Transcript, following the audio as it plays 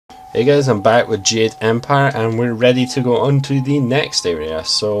Hey guys, I'm back with Jade Empire and we're ready to go on to the next area.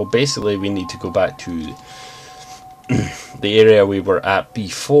 So basically we need to go back to the area we were at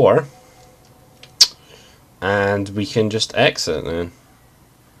before and we can just exit then.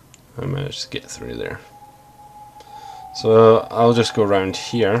 I managed to get through there. So I'll just go around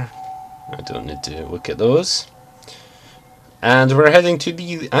here. I don't need to look at those. And we're heading to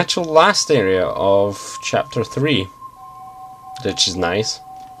the actual last area of chapter 3, which is nice.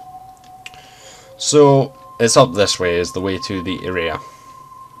 So it's up this way is the way to the area.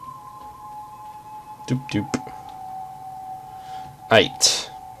 Doop doop. Right.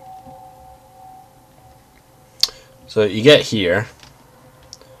 So you get here.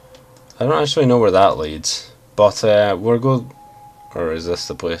 I don't actually know where that leads, but we're going. Or is this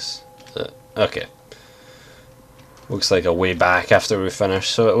the place? Okay. Looks like a way back after we finish,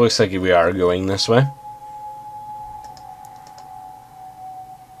 so it looks like we are going this way.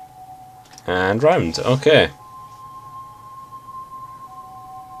 And round, okay.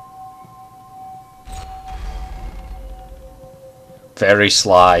 Very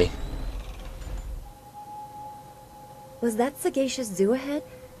sly. Was that sagacious zoo ahead?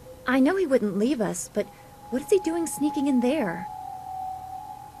 I know he wouldn't leave us, but what is he doing sneaking in there?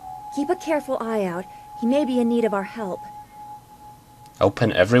 Keep a careful eye out. He may be in need of our help.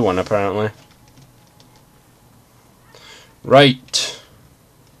 Helping everyone, apparently. Right.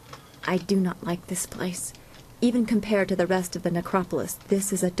 I do not like this place. Even compared to the rest of the necropolis,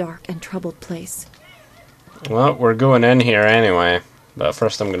 this is a dark and troubled place. Well, we're going in here anyway. But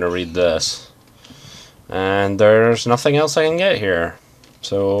first I'm going to read this. And there's nothing else I can get here.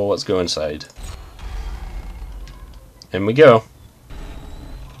 So let's go inside. In we go.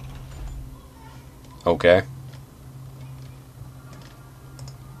 Okay.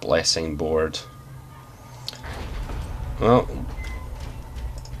 Blessing board. Well,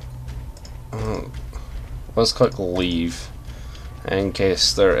 let's click leave in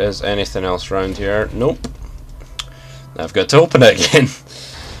case there is anything else around here. Nope. I've got to open it again.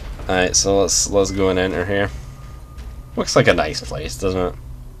 Alright, so let's go and enter here. Looks like a nice place, doesn't it?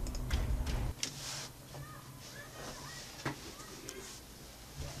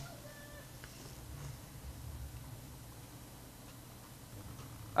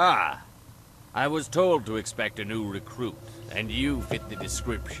 Ah, I was told to expect a new recruit, and you fit the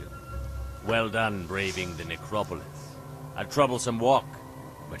description. Well done braving the necropolis. A troublesome walk,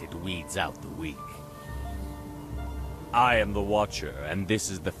 but it weeds out the weak. I am the Watcher, and this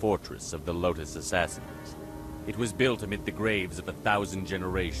is the fortress of the Lotus Assassins. It was built amid the graves of 1,000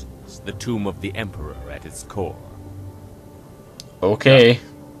 generations, the tomb of the Emperor at its core. Okay.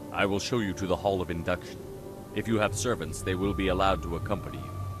 Now, I will show you to the Hall of Induction. If you have servants, they will be allowed to accompany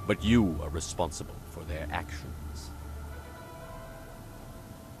you, but you are responsible for their actions.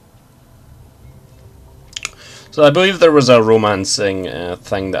 So I believe there was a romancing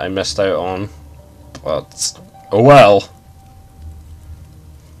thing that I missed out on, but oh well,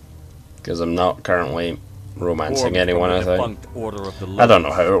 because I'm not currently romancing anyone. I think I don't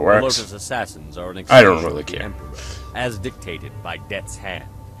know how it works. The Lotus Assassins are an I don't really care. Emperor, as dictated by Death's Hand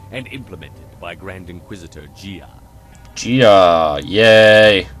and implemented by Grand Inquisitor Gia. Gia,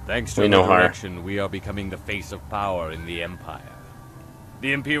 yay! Thanks to we know her her. direction, we are becoming the face of power in the Empire.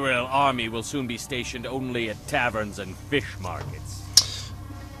 The Imperial Army will soon be stationed only at taverns and fish markets.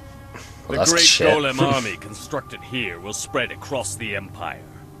 Well, the great shit. Golem army constructed here will spread across the Empire.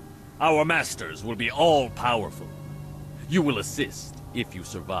 Our masters will be all-powerful. You will assist if you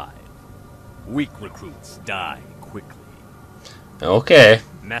survive. Weak recruits die quickly. Okay.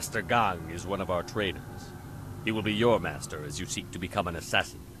 Master Gang is one of our trainers. He will be your master as you seek to become an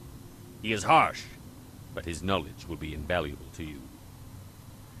assassin. He is harsh, but his knowledge will be invaluable to you.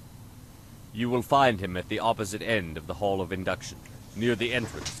 You will find him at the opposite end of the Hall of Induction, near the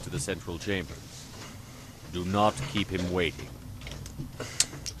entrance to the central chambers. Do not keep him waiting.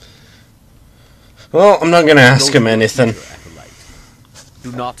 Well, I'm not gonna ask him anything.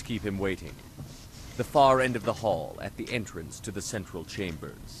 Do not keep him waiting. The far end of the hall, at the entrance to the central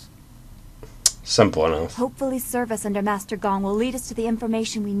chambers. Simple enough. Hopefully service under Master Gong will lead us to the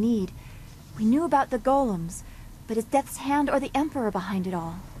information we need. We knew about the golems, but is Death's Hand or the Emperor behind it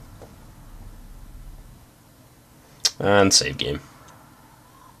all? And save game.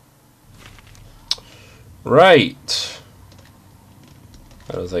 Right.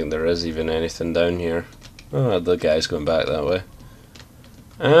 I don't think there is even anything down here. Oh, the guy's going back that way.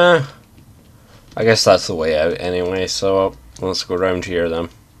 I guess that's the way out anyway, so let's go around here then.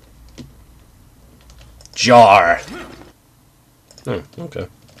 Jar! Oh, okay.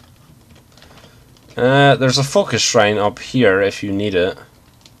 There's a focus shrine up here if you need it.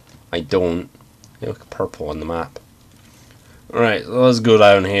 I don't. They look purple on the map. Alright, let's go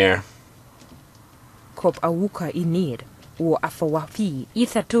down here. Kop awuka inir, o afawafi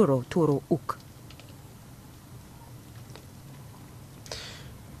ithaturo turo uk.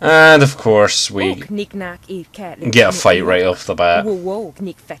 And of course, we get a fight right off the bat. With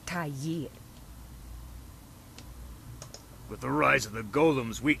the rise of the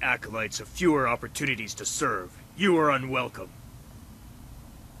golems, we acolytes have fewer opportunities to serve. You are unwelcome.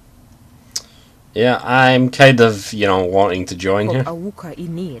 Yeah, I'm kind of, wanting to join here.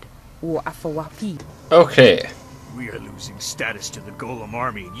 Okay. We are losing status to the golem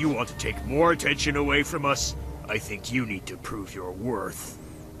army, and you want to take more attention away from us? I think you need to prove your worth.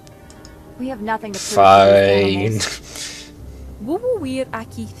 We have nothing to prove. Fine.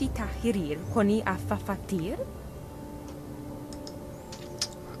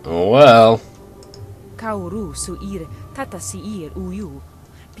 Oh well. Kauru suir tata siir uyu.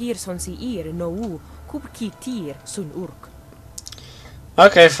 Pearson siir no kubkitir sun urk.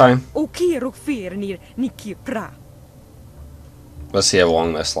 Okay, fine. Okiruk fear near Niki pra. Let's see how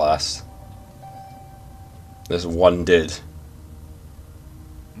long this lasts. This one did.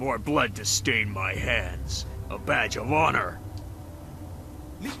 More blood to stain my hands. A badge of honor.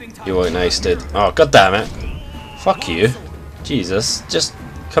 You look nice, dude. Oh, god damn it. Fuck you. Jesus. Just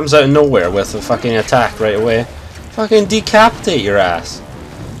comes out of nowhere with a fucking attack right away. Fucking decapitate your ass.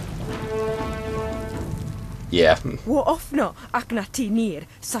 Yeah. Wo ofno aknati near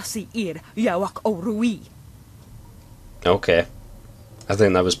sasi ir yawak orui. Okay. I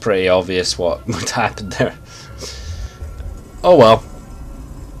think that was pretty obvious what happened there. Oh well.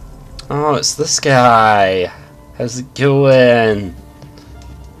 Oh, it's this guy. How's it going?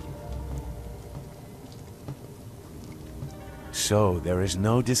 So, there is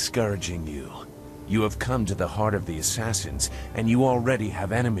no discouraging you. You have come to the heart of the assassins, and you already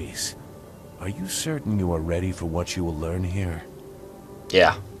have enemies. Are you certain you are ready for what you will learn here?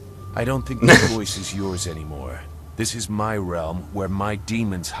 Yeah. I don't think the choice is yours anymore. This is my realm, where my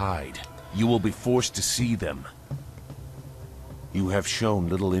demons hide. You will be forced to see them. You have shown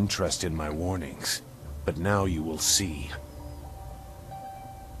little interest in my warnings, but now you will see.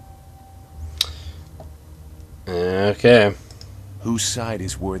 Okay. Whose side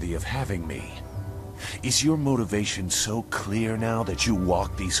is worthy of having me? Is your motivation so clear now that you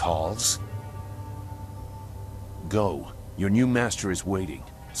walk these halls? Go. Your new master is waiting.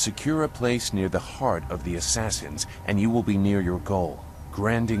 Secure a place near the heart of the assassins, and you will be near your goal.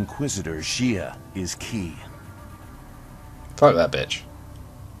 Grand Inquisitor Xia is key. Fuck that bitch.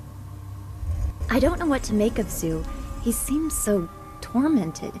 I don't know what to make of Zhu. He seems so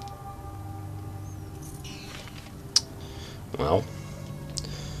tormented. Well.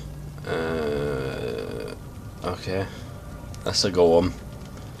 Okay. That's a golem.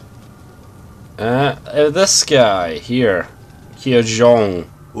 This guy here. Kyojong.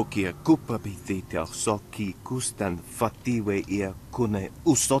 Ukia kupa bitita soki kustan fatiwe ia kune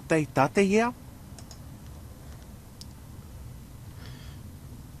usote tate ia?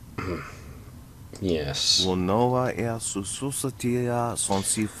 Yes. Wonoa ia sususatia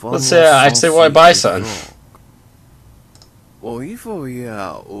sonsi fon. Let's say I actually want to buy something. Oifo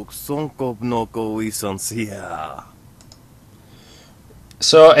ia uksonko noko isonsia.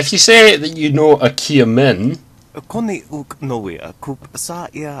 So if you say that you know a Kiamin, Koni uk noia kup sa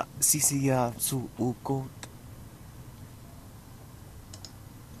ia sisia su ukot.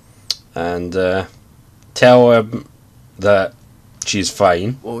 and tell him that she's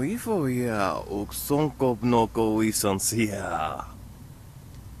fine. Oifo ia uksonko noko isonsia.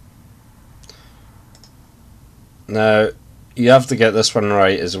 Now, you have to get this one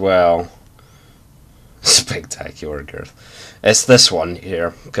right as well. Spectacular girl. It's this one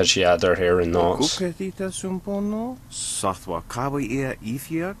here, because she had her hair in knots. Kuketita sumpono, sathwa kawi ia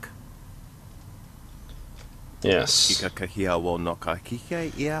ifiak. Yes. Ikakahia wo no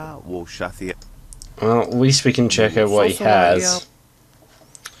kakike ia wo shathia. Well, at least we can check out what he has.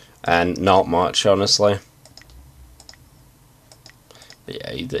 And not much, honestly. But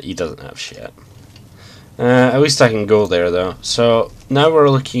yeah, he doesn't have shit. At least I can go there, though. So, now we're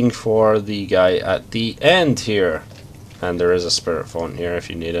looking for the guy at the end here. And there is a spirit font here if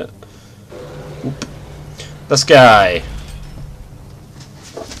you need it. Oop. This guy.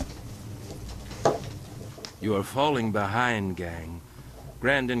 You are falling behind, gang.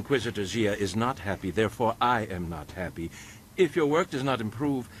 Grand Inquisitor Xia is not happy, therefore I am not happy. If your work does not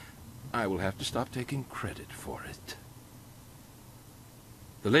improve, I will have to stop taking credit for it.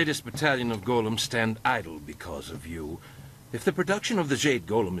 The latest battalion of golems stand idle because of you. If the production of the Jade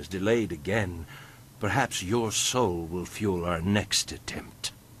golem is delayed again, perhaps your soul will fuel our next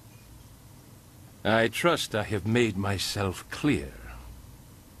attempt. I trust I have made myself clear.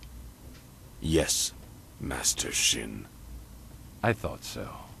 Yes, Master Shin. I thought so.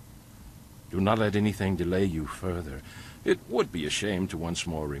 Do not let anything delay you further. It would be a shame to once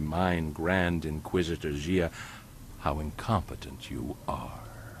more remind Grand Inquisitor Jia how incompetent you are.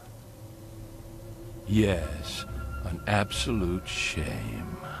 Yes, an absolute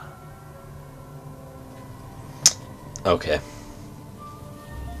shame. Okay.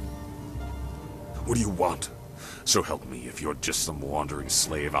 What do you want? So help me, if you're just some wandering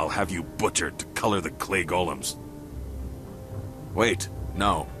slave, I'll have you butchered to color the clay golems. Wait,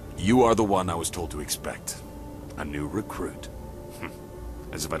 no. You are the one I was told to expect. A new recruit.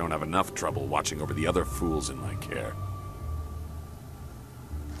 As if I don't have enough trouble watching over the other fools in my care.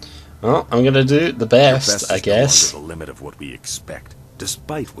 Well, I'm gonna do the best, I guess. Is no longer the limit of what we expect,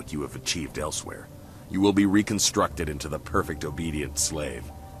 despite what you have achieved elsewhere. You will be reconstructed into the perfect obedient slave.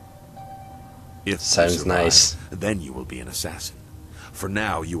 If Sounds you survive, nice. then you will be an assassin. For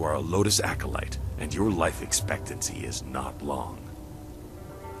now, you are a Lotus Acolyte, and your life expectancy is not long.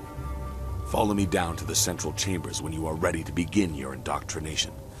 Follow me down to the central chambers when you are ready to begin your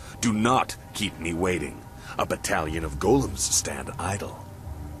indoctrination. Do not keep me waiting. A battalion of golems stand idle.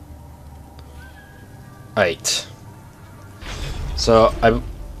 Right. So,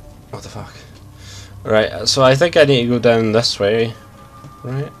 what the fuck? Right, so I think I need to go down this way.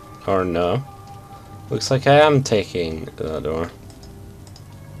 Right? Or no? Looks like I am taking that door.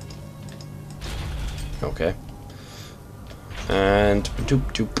 Okay. And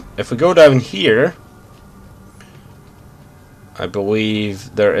doop doop. If we go down here, I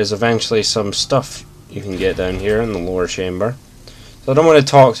believe there is eventually some stuff you can get down here in the lower chamber. So I don't want to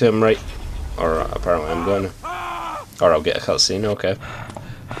talk to him right. Or apparently I'm going to. Or I'll get a cutscene, okay.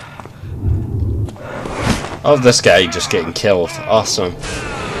 Of this guy just getting killed. Awesome.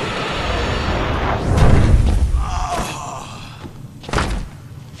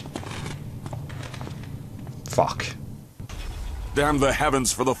 Fuck. Damn the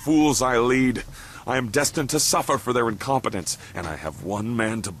heavens for the fools I lead. I am destined to suffer for their incompetence, and I have one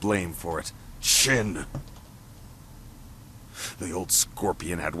man to blame for it. Shin. The old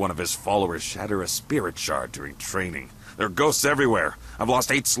scorpion had one of his followers shatter a spirit shard during training. There are ghosts everywhere. I've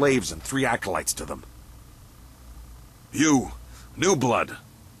lost 8 slaves and 3 acolytes to them. You, New Blood,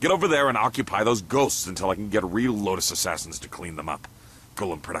 get over there and occupy those ghosts until I can get real Lotus assassins to clean them up.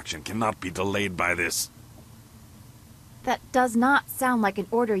 Golem production cannot be delayed by this. That does not sound like an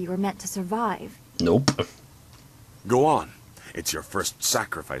order you were meant to survive. Nope. Go on. It's your first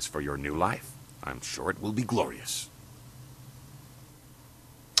sacrifice for your new life. I'm sure it will be glorious.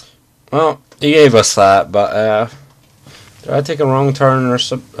 Well, he gave us that, but did I take a wrong turn or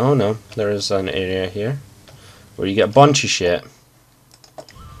something? Oh no, there is an area here where you get a bunch of shit.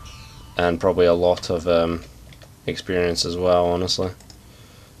 And probably a lot of experience as well, honestly.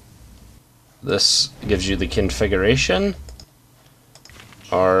 This gives you the configuration,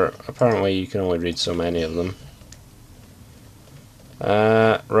 or apparently you can only read so many of them.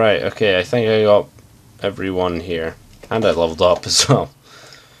 Right, okay, I think I got everyone here, and I leveled up as well.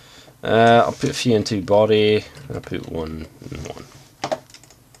 I'll put a few into body, I'll put one in one.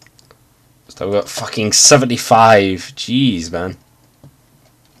 Still got fucking 75, jeez man.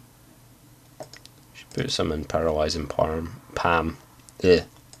 Should put some in paralyzing Pam. Yeah.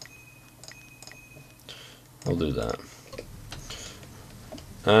 I'll do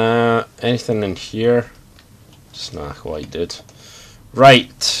that. Anything in here? Just not quite did.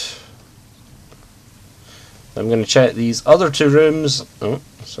 Right. I'm going to check these other 2 rooms. Oh,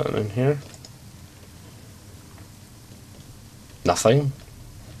 something in here. Nothing.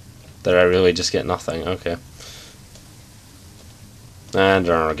 Did I really just get nothing? Okay. And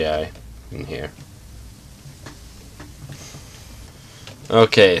another guy in here.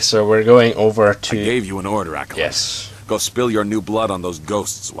 Okay, so we're going over to... I gave you an order, Acolyte. Yes. Go spill your new blood on those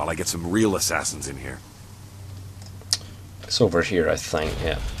ghosts while I get some real assassins in here. It's over here, I think,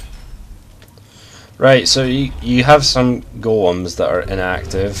 yeah. Right, so you have some golems that are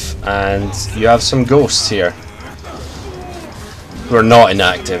inactive, and you have some ghosts here who are not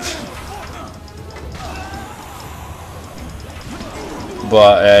inactive.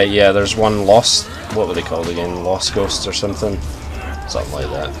 But, yeah, there's one lost... What were they called again? Lost ghosts or something? Something like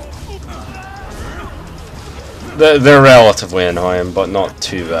that. They're relatively annoying, but not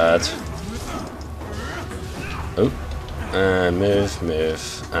too bad. Oh.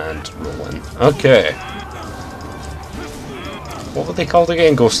 Move, and roll in. Okay. What were they called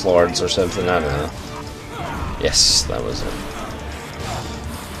again? Ghost Lords or something? I don't know. Yes, that was it.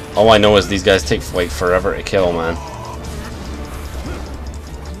 All I know is these guys take like forever to kill, man.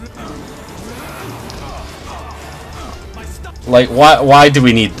 Like, why do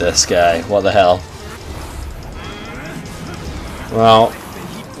we need this guy? What the hell? Well,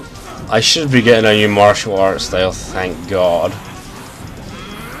 I should be getting a new martial arts style, thank God.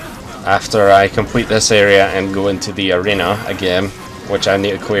 After I complete this area and go into the arena again, which I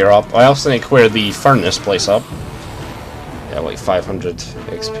need to clear up. I also need to clear the furnace place up. Yeah, like 500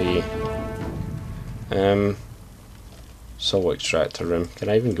 XP. Soul extractor room. Can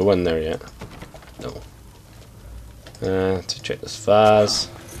I even go in there yet? No. To check this vase.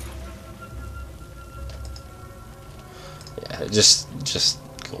 Yeah, just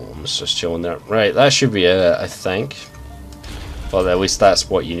golems just chilling there. Right, that should be it, I think. Well, at least that's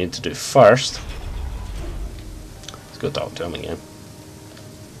what you need to do first. Let's go talk to him again.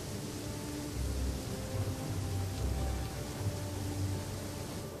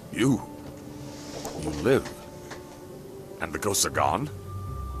 You live? And the ghosts are gone?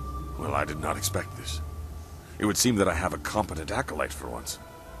 Well, I did not expect this. It would seem that I have a competent acolyte for once.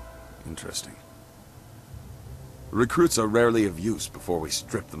 Interesting. Recruits are rarely of use before we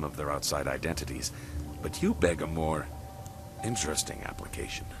strip them of their outside identities, but you beg a more interesting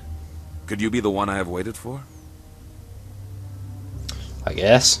application. Could you be the one I have waited for? I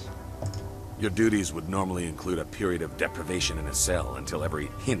guess. Your duties would normally include a period of deprivation in a cell until every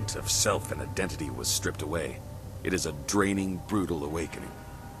hint of self and identity was stripped away. It is a draining, brutal awakening.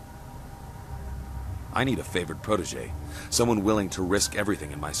 I need a favored protege, someone willing to risk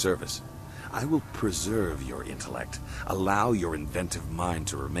everything in my service. I will preserve your intellect, allow your inventive mind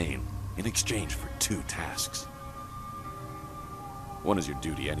to remain, in exchange for 2 tasks. One is your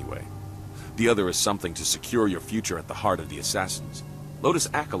duty anyway. The other is something to secure your future at the heart of the Assassins. Lotus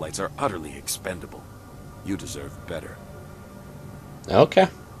acolytes are utterly expendable. You deserve better. Okay.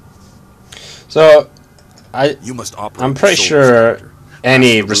 So, You must operate I'm pretty sure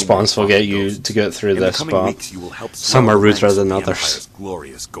any response will get you to get through this, but some are ruder than others.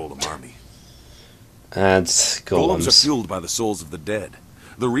 Glorious Golem army. And Golems are golems. fueled by the souls of the dead.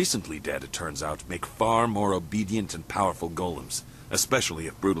 The recently dead, it turns out, make far more obedient and powerful golems, especially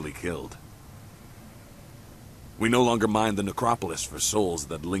if brutally killed. We no longer mind the necropolis for souls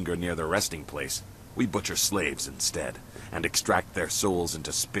that linger near their resting place. We butcher slaves instead, and extract their souls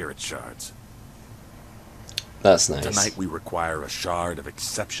into spirit shards. That's nice. Tonight we require a shard of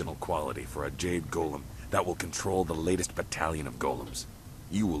exceptional quality for a Jade golem that will control the latest battalion of golems.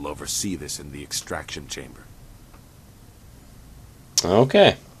 You will oversee this in the extraction chamber.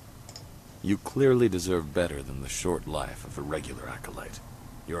 Okay. You clearly deserve better than the short life of a regular acolyte.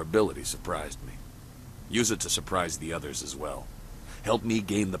 Your ability surprised me. Use it to surprise the others as well. Help me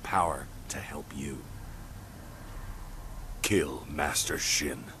gain the power to help you. Kill Master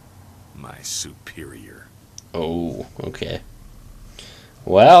Shin, my superior. Oh, okay.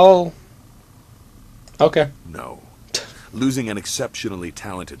 Well... Okay. No. Losing an exceptionally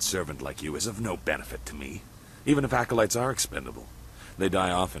talented servant like you is of no benefit to me. Even if acolytes are expendable, they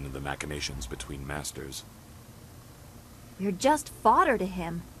die often in the machinations between masters. You're just fodder to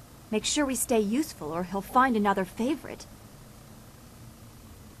him. Make sure we stay useful or he'll find another favorite.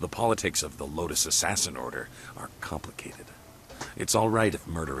 The politics of the Lotus Assassin Order are complicated. It's all right if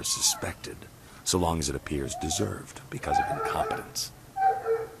murder is suspected, so long as it appears deserved because of incompetence.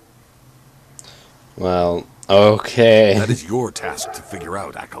 Well, okay. That is your task to figure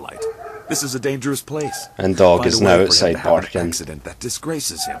out, acolyte. This is a dangerous place. And dog Find is a way now for him outside to have an barking. accident that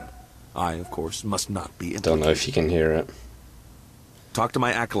disgraces him. I, of course, must not be implicated. Don't know if you can hear it. Talk to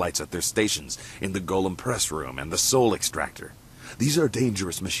my acolytes at their stations, in the Golem Press Room and the Soul Extractor. These are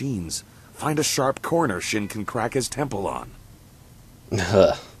dangerous machines. Find a sharp corner Shin can crack his temple on.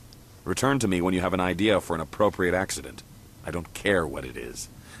 Return to me when you have an idea for an appropriate accident. I don't care what it is,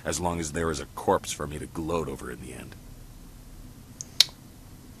 as long as there is a corpse for me to gloat over in the end.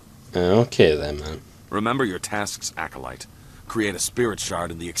 Okay then, man. Remember your tasks, acolyte. Create a spirit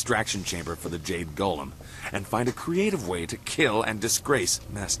shard in the extraction chamber for the Jade Golem, and find a creative way to kill and disgrace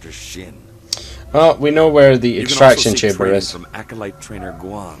Master Shin. Well, we know where the You extraction can also seek chamber training is. from acolyte trainer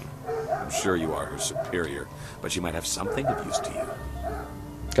Guan. I'm sure you are her superior, but she might have something of use to you.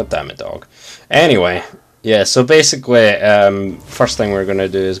 God damn it, dog. Anyway, yeah, so basically, first thing we're going to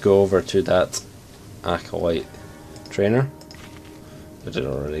do is go over to that acolyte trainer. I did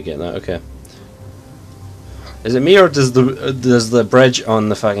already get that, okay. Is it me, or does the bridge on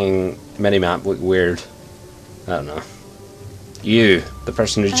the fucking minimap look weird? I don't know. You, the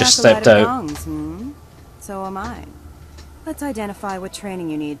person who just stepped out. Belongs, hmm? So am I. Let's identify what training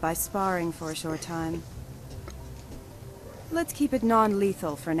you need by sparring for a short time. Let's keep it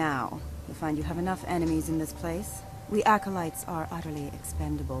non-lethal for now. You'll find you have enough enemies in this place. We acolytes are utterly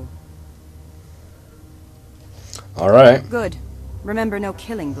expendable. Alright. Good. Remember, no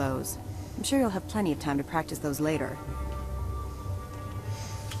killing blows. I'm sure you'll have plenty of time to practice those later.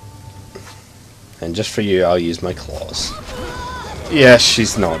 And just for you, I'll use my claws. Yeah,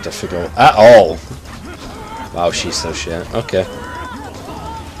 she's not difficult at all. Wow, she's so shit. Okay.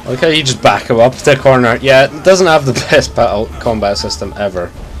 Okay, you just back him up to the corner. Yeah, it doesn't have the best battle combat system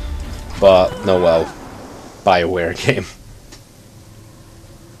ever. But, no well. BioWare game.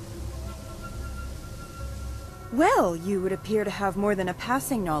 Well, you would appear to have more than a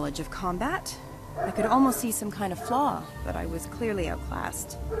passing knowledge of combat. I could almost see some kind of flaw, but I was clearly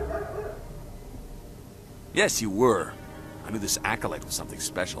outclassed. Yes, you were. I knew this acolyte was something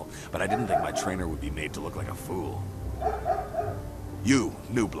special, but I didn't think my trainer would be made to look like a fool. You,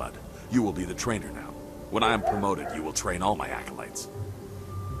 New Blood, you will be the trainer now. When I am promoted, you will train all my acolytes.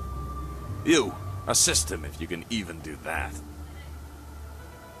 You, assist him if you can even do that.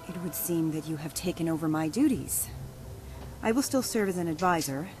 It would seem that you have taken over my duties. I will still serve as an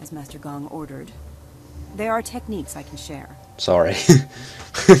advisor, as Master Gong ordered. There are techniques I can share. Sorry.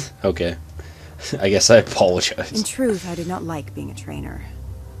 Okay. I guess I apologize. In truth, I did not like being a trainer.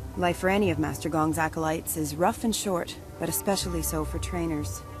 Life for any of Master Gong's acolytes is rough and short, but especially so for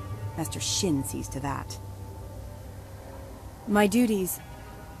trainers. Master Shin sees to that. My duties,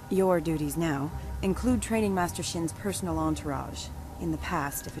 your duties now, include training Master Shin's personal entourage. In the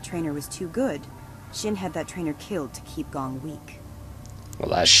past, if a trainer was too good, Shin had that trainer killed to keep Gong weak. Well,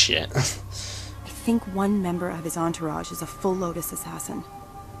 that's shit. I think one member of his entourage is a full Lotus assassin.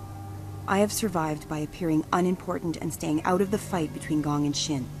 I have survived by appearing unimportant and staying out of the fight between Gong and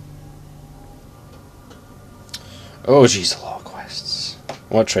Shin. Oh, jeez, a lot of quests.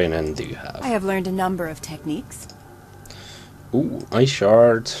 What training do you have? I have learned a number of techniques. Ooh, ice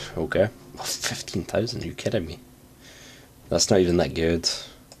shard. Okay. Oh, 15,000, are you kidding me? That's not even that good.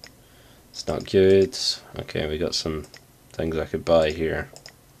 It's not good. Okay, we got some things I could buy here.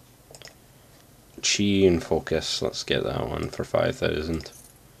 Chi and focus. Let's get that one for 5,000.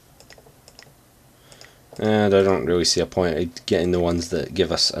 And I don't really see a point in getting the ones that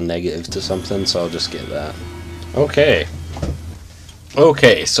give us a negative to something, so I'll just get that. Okay.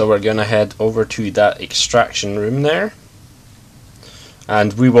 Okay, so we're gonna head over to that extraction room there.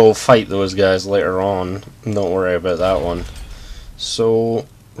 And we will fight those guys later on. Don't worry about that one. So,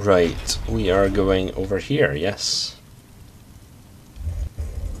 right, we are going over here, yes.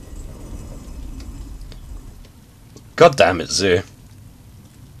 God damn it, Zoo.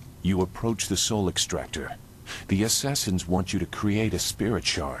 You approach the soul extractor. The assassins want you to create a spirit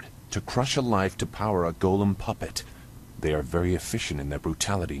shard, to crush a life to power a golem puppet. They are very efficient in their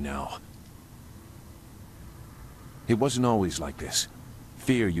brutality now. It wasn't always like this.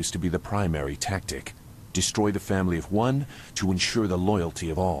 Fear used to be the primary tactic. Destroy the family of one to ensure the loyalty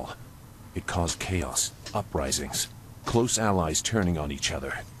of all. It caused chaos, uprisings, close allies turning on each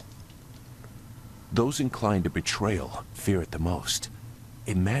other. Those inclined to betrayal fear it the most.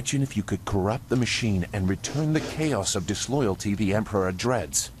 Imagine if you could corrupt the machine and return the chaos of disloyalty the Emperor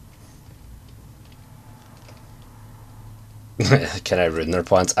dreads. Can I ruin their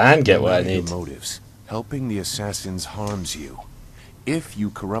plans and get what I need? Your motives. Helping the assassins harms you. If you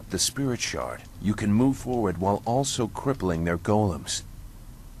corrupt the spirit shard, you can move forward while also crippling their golems.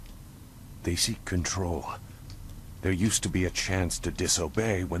 They seek control. There used to be a chance to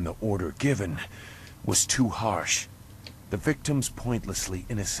disobey when the order given was too harsh. The victims pointlessly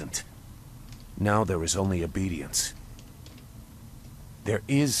innocent. Now there is only obedience. There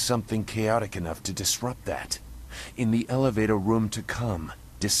is something chaotic enough to disrupt that. In the elevator room to come,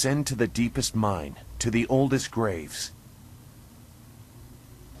 descend to the deepest mine, to the oldest graves.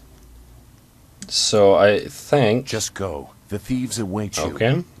 So I think... Just go. The thieves await you.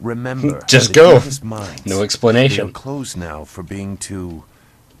 Okay. Remember, just the go. deepest mines, No explanation. They are closed now for being too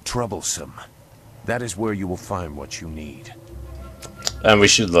troublesome. That is where you will find what you need. And we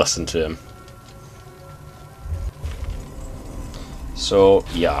should listen to him. So,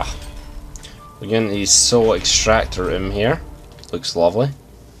 yeah. Again, the soul extractor room here. Looks lovely.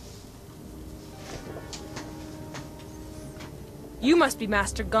 You must be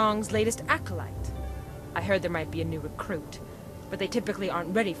Master Gong's latest acolyte. I heard there might be a new recruit, but they typically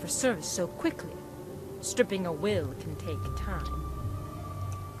aren't ready for service so quickly. Stripping a will can take time.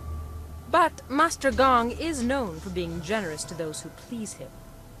 But Master Gong is known for being generous to those who please him.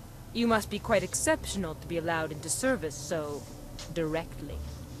 You must be quite exceptional to be allowed into service so directly.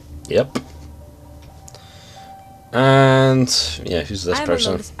 Yep. And yeah, who's this person?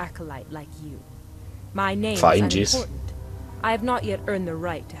 I'm a Lotus acolyte like you. My name is jeez. unimportant. I have not yet earned the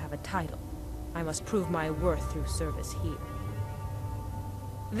right to have a title. I must prove my worth through service here.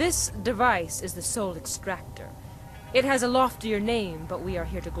 This device is the soul extractor, It has a loftier name, but we are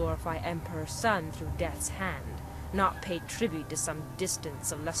here to glorify Emperor Sun through Death's hand, not pay tribute to some distant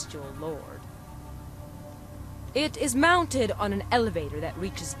celestial lord. It is mounted on an elevator that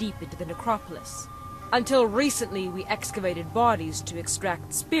reaches deep into the necropolis. Until recently, we excavated bodies to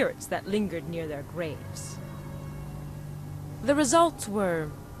extract spirits that lingered near their graves. The results were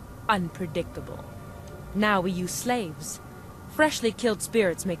unpredictable. Now we use slaves. Freshly killed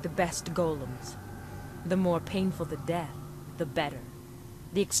spirits make the best golems. The more painful the death, the better.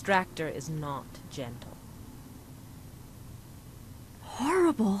 The extractor is not gentle.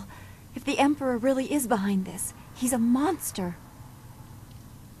 Horrible. If the Emperor really is behind this, he's a monster.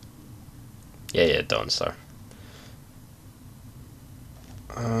 Yeah, don't, sir.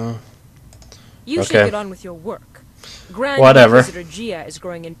 You should okay. get on with your work. Grand Whatever. Inquisitor Gia is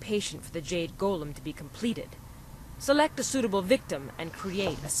growing impatient for the Jade Golem to be completed. Select a suitable victim and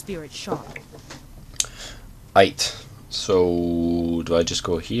create a spirit shard. Right. So, do I just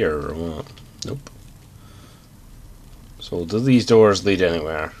go here or what? Nope. So, do these doors lead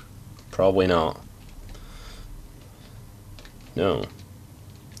anywhere? Probably not. No.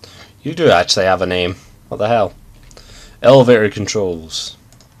 You do actually have a name. What the hell? Elevator controls.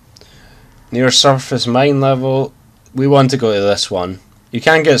 Near surface mine level. We want to go to this one. You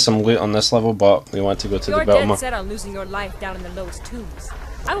can get some loot on this level, but we want to go to You're the bottom. dead set on losing your life down in the lowest tombs.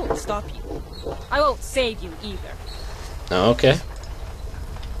 I won't stop you. I won't save you either. Oh, okay.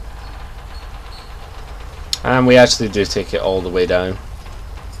 And we actually do take it all the way down.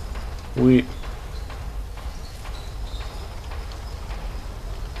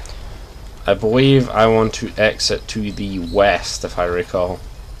 I believe I want to exit to the west, if I recall.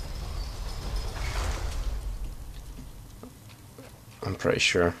 I'm pretty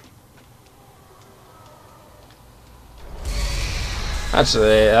sure.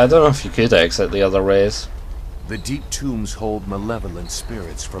 Actually, I don't know if you could exit the other ways. The deep tombs hold malevolent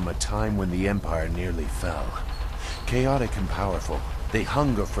spirits from a time when the Empire nearly fell. Chaotic and powerful, they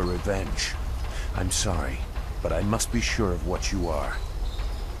hunger for revenge. I'm sorry, but I must be sure of what you are.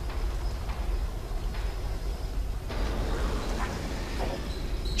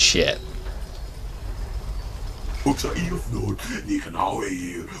 Shit.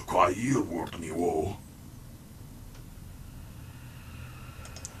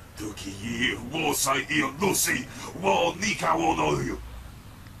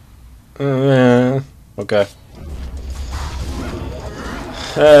 Okay.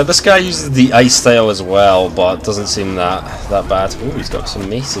 This guy uses the ice style as well, but doesn't seem that bad. Ooh, he's got some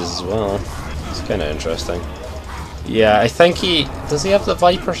maces as well. It's kind of interesting. Yeah, I think does he have the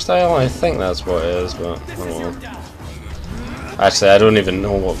Viper style? I think that's what it is, but oh well. Actually, I don't even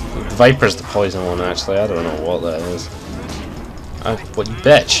know what Viper's the poison one. Actually, I don't know what that is. What, you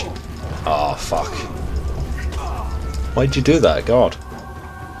bitch! Oh fuck! Why'd you do that, God?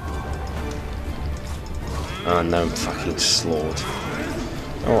 Oh, now I'm fucking slowed.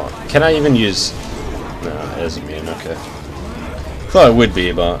 Oh, can I even use? No, it is immune. Okay. Thought it would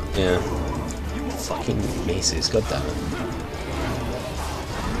be, but yeah. Fucking maces, goddammit.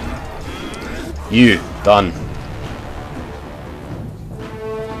 You done.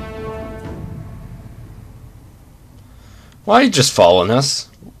 Why are you just following us?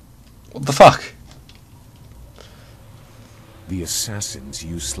 What the fuck? The assassins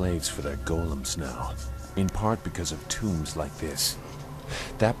use slaves for their golems now, in part because of tombs like this.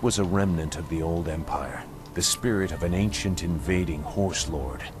 That was a remnant of the old empire, the spirit of an ancient invading horse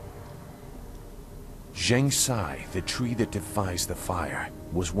lord. Zheng Sai, the tree that defies the fire,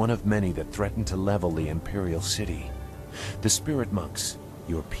 was one of many that threatened to level the imperial city. The spirit monks,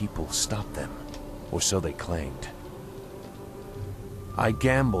 your people, stopped them, or so they claimed. I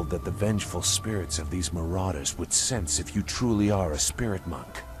gambled that the vengeful spirits of these marauders would sense if you truly are a spirit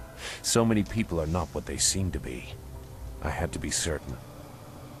monk. So many people are not what they seem to be. I had to be certain.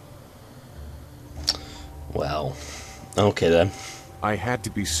 Well, okay then. I had to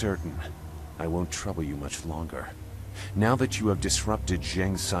be certain. I won't trouble you much longer. Now that you have disrupted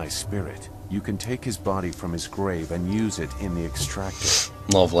Zheng Sai's spirit, you can take his body from his grave and use it in the extractor.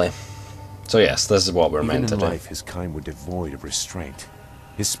 Lovely. So yes, this is what we're Even meant to in do. life, his kind were devoid of restraint.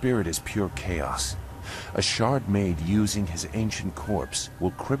 His spirit is pure chaos. A shard made using his ancient corpse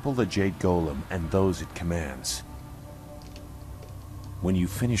will cripple the Jade Golem and those it commands. When you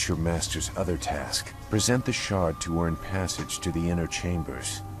finish your master's other task, present the shard to earn passage to the inner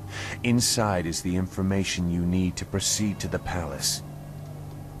chambers. Inside is the information you need to proceed to the palace.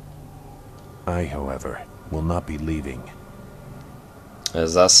 I, however, will not be leaving.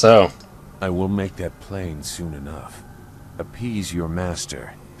 Is that so? I will make that plain soon enough. Appease your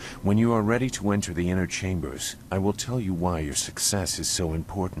master, When you are ready to enter the inner chambers, I will tell you why your success is so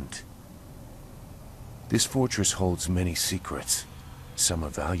important. This fortress holds many secrets. Some are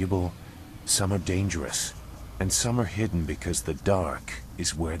valuable, some are dangerous, and some are hidden because the dark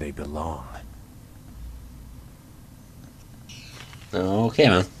is where they belong. Okay,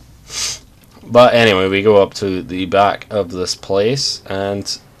 man. But anyway, we go up to the back of this place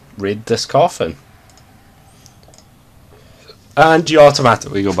and raid this coffin. And you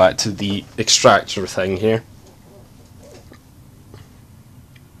automatically go back to the extractor thing here.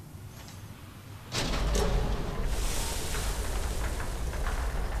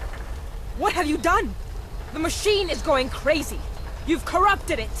 What have you done? The machine is going crazy. You've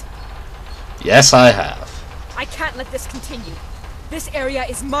corrupted it. Yes, I have. I can't let this continue. This area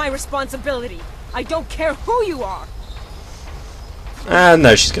is my responsibility. I don't care who you are. And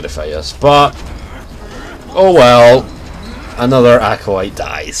now she's gonna fight us, but oh well. Another acolyte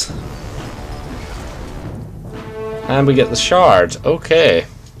dies. And we get the shard. Okay.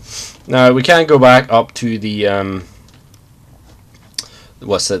 Now we can't go back up to the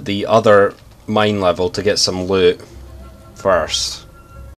what's it, the other mine level to get some loot first.